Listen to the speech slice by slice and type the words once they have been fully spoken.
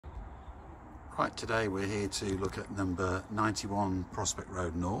Right, today we're here to look at number 91 Prospect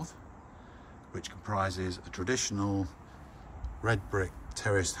Road North, which comprises a traditional red brick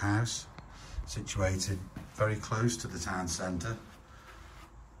terraced house situated very close to the town centre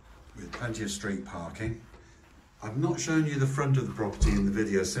with plenty of street parking. I've not shown you the front of the property in the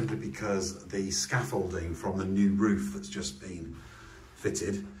video simply because the scaffolding from the new roof that's just been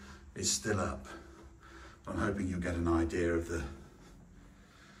fitted is still up. I'm hoping you'll get an idea of the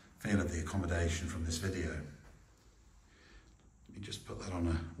feel of the accommodation from this video. Let me just put that on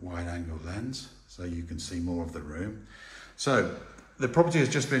a wide angle lens so you can see more of the room. So the property has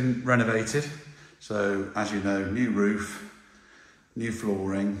just been renovated. So as you know, new roof, new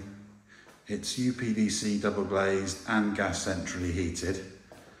flooring. It's UPVC double glazed and gas centrally heated.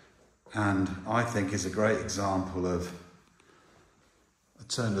 And I think is a great example of a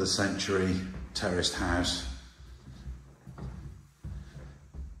turn of the century terraced house.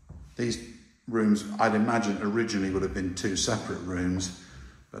 These rooms, I'd imagine, originally would have been two separate rooms,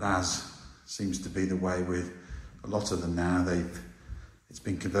 but as seems to be the way with a lot of them now, it's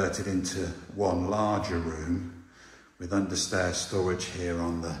been converted into one larger room with understairs storage here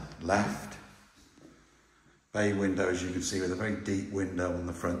on the left. Bay window, as you can see, with a very deep window on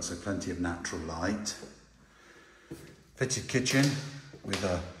the front, so plenty of natural light. Fitted kitchen with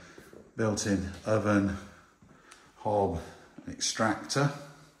a built-in oven, hob, and extractor.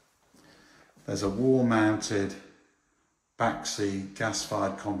 There's a wall-mounted backseat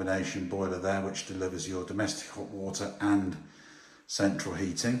gas-fired combination boiler there which delivers your domestic hot water and central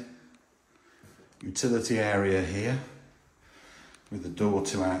heating. Utility area here with a door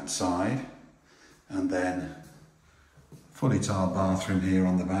to outside, and then fully tiled bathroom here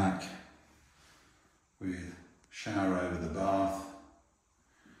on the back with shower over the bath.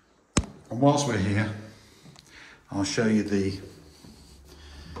 And whilst we're here, I'll show you the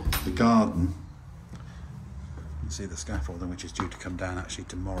garden. You can see the scaffolding which is due to come down actually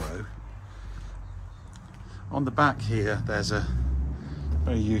tomorrow. On the back here there's a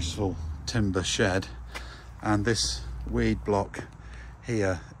very useful timber shed, and this weed block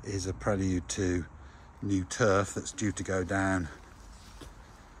here is a prelude to new turf that's due to go down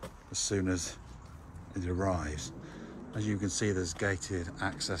as soon as it arrives. As you can see, there's gated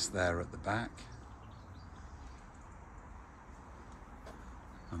access there at the back.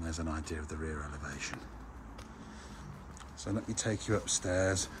 And there's an idea of the rear elevation. So let me take you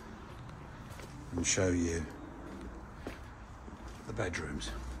upstairs and show you the bedrooms.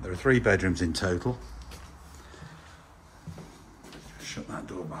 There are 3 bedrooms in total. Shut that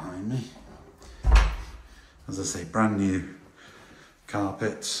door behind me. As I say, brand new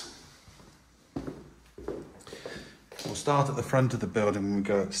carpets. We'll start at the front of the building when we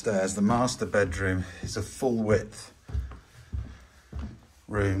go upstairs. The master bedroom is a full width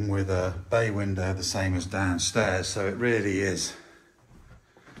room with a bay window the same as downstairs, so it really is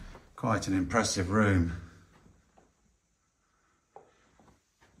quite an impressive room,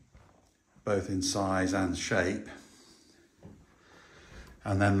 both in size and shape.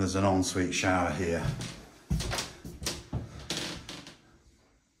 And then there's an ensuite shower here.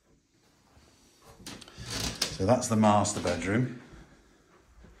 So that's the master bedroom.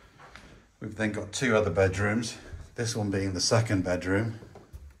 We've then got 2 other bedrooms, this one being the second bedroom,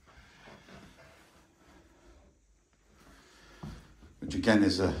 which again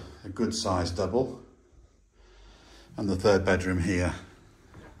is a good size double, and the third bedroom here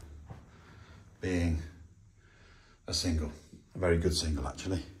being a single, a very good single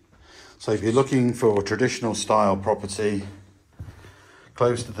actually. So if you're looking for a traditional style property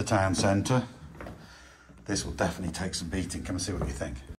close to the town centre, this will definitely take some beating. Come and see what you think.